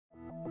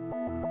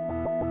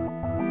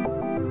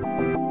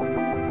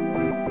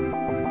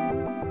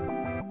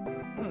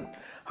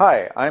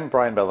Hi, I'm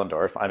Brian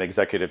Bellendorf. I'm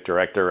Executive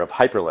Director of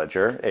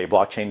Hyperledger, a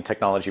blockchain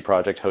technology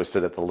project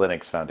hosted at the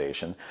Linux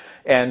Foundation.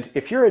 And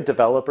if you're a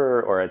developer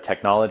or a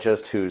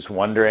technologist who's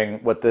wondering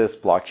what this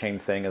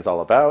blockchain thing is all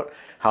about,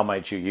 how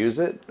might you use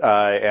it,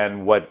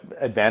 and what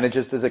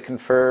advantages does it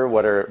confer,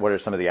 what are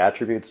some of the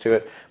attributes to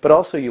it, but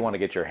also you want to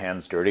get your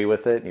hands dirty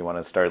with it, and you want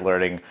to start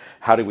learning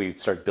how do we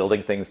start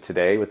building things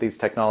today with these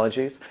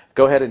technologies,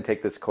 go ahead and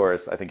take this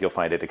course. I think you'll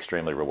find it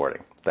extremely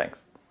rewarding.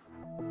 Thanks.